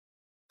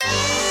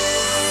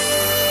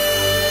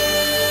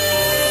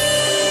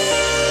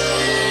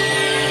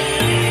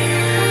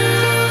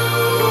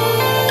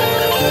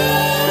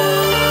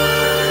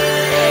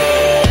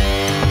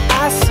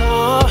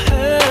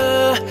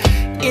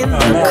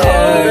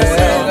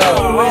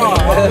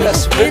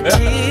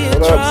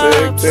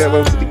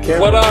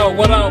What up,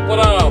 what up, what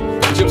up?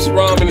 Jypsy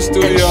Rum in the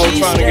studio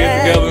trying to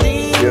get together.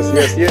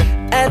 Yes.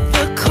 At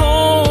the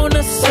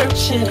corner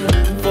searching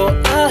for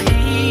a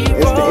hero.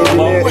 It's the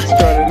engineer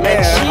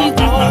extraordinaire. And she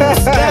won't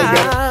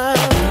stop.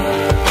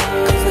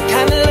 Cause the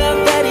kind of love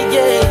that he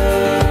gave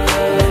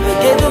never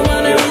gave the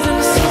one a reason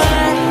to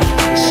smile.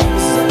 She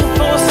was looking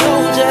for a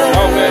soldier.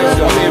 Oh man,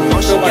 so, I mean,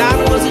 All she got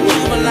was a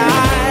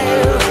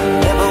juvenile.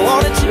 Never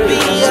wanted to be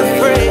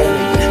afraid.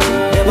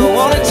 Never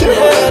wanted to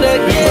hurt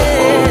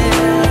again.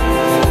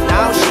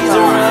 Now she's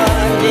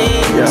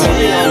running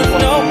till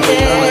no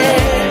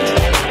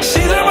end.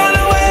 She's a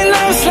runaway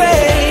love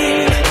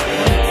slave,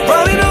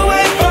 running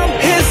away from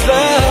his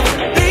love,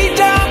 beat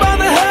down by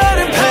the hurt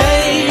and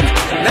pain.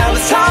 Now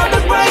it's time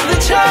to break the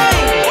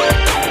chain.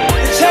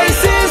 The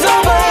chase is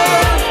over.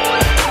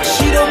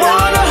 She don't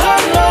wanna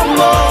hurt no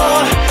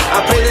more. I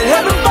pray that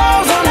heaven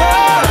falls on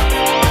her,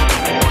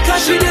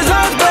 cause she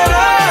deserves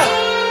better.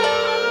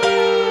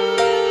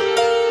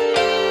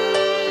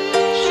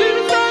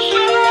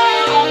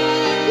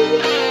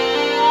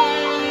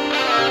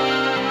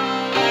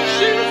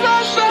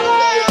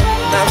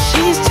 Now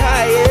she's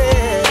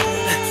tired,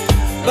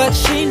 but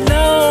she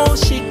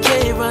knows she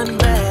can't run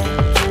back,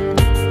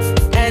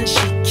 and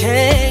she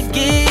can't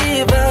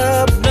give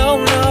up,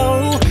 no.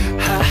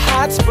 Her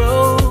heart's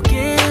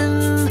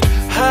broken,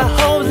 her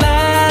whole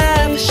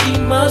life she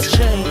must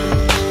change,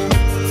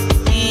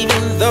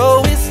 even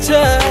though it's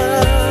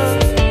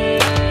tough.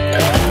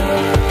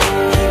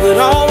 He would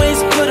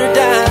always put her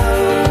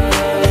down,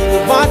 he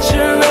would watch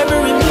her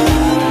every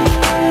move,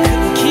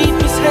 couldn't keep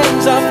his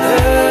hands off her.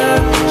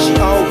 She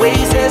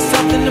always has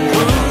something to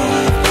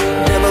prove,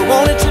 never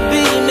wanted to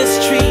be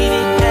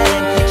mistreated,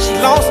 and she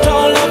lost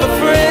all of her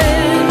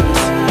friends.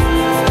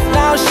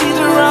 Now she's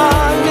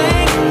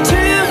running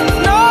to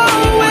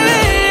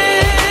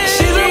nowhere.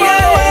 She's a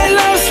runaway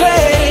love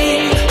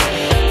slave,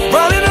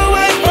 running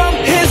away from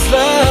his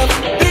love,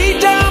 beat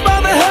down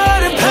by the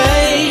hurt and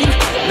pain.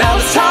 Now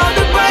it's time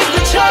to break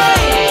the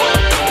chain.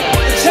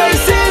 The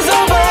chase is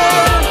over.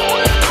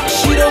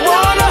 She don't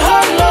wanna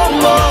hurt no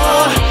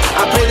more.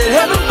 I pray that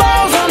heaven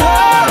falls on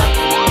her,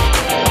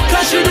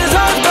 cause she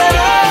deserves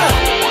better.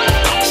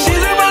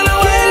 She's a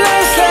runaway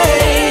love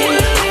slave,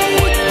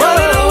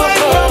 running away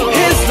from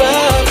his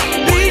love,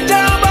 beat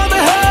down by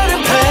the hurt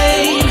and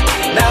pain.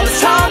 Now it's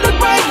time to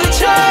break the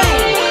chain.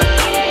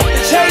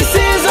 The chase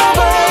is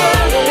over.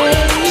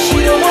 She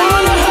don't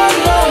wanna hurt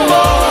no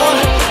more.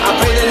 I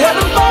pray that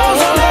heaven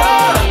falls on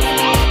her,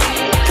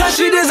 cause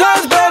she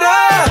deserves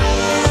better.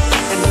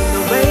 And when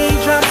the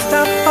raindrops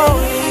stop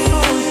falling,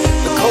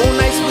 the cold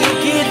nights will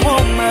get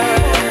warmer,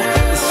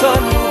 the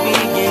sun will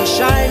begin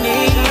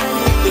shining,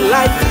 your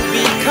life will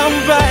become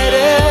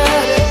brighter,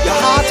 your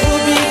heart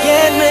will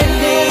begin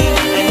mending,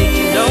 and it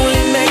can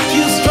only make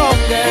you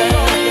stronger.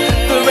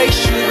 The race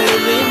you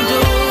will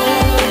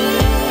endure,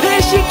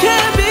 this you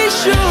can be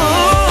sure.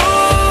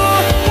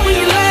 When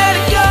you let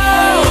it go,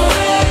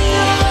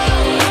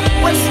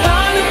 what's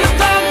done in the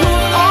dark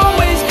will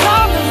always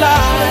come to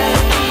light.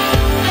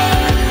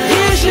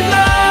 You should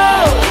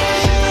know,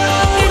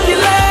 if you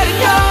let it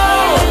go,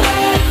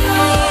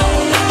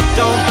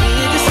 don't be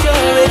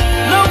discouraged,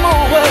 no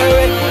more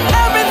worry,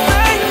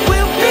 everything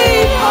will be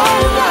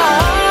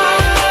alright.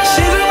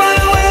 She's a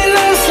runaway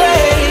love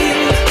slave,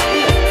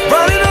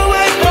 running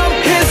away from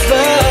his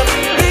love,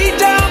 beat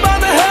down by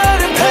the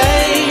hurt and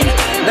pain.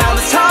 Now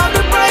it's time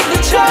to break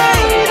the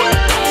chain.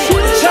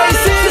 The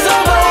chase is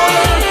over.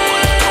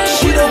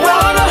 She don't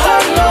wanna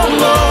hurt no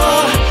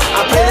more.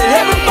 I pray that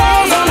heaven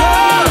falls on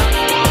her,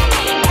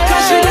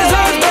 cause she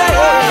deserves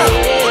better.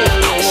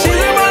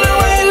 She's a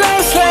runaway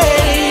love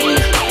slave,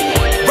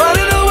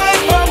 running away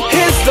from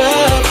his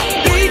love,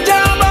 beat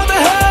down by the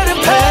hurt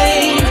and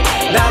pain.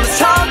 Now it's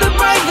time to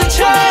break the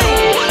chain.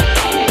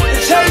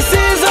 The chase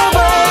is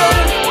over.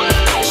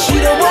 She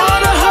don't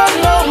wanna hurt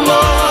no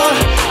more.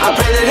 I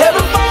pray that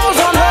heaven falls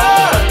on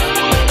her,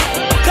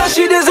 cause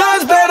she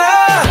deserves better.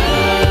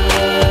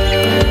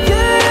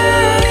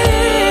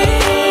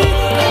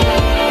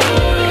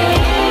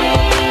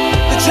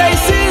 The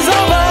chase is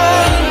over.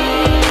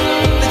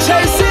 The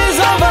chase is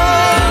over.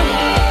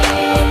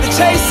 The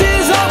chase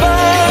is over.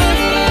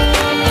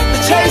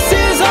 The chase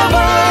is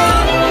over.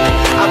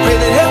 I pray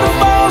that heaven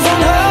falls on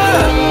her,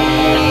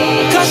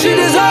 cause she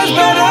deserves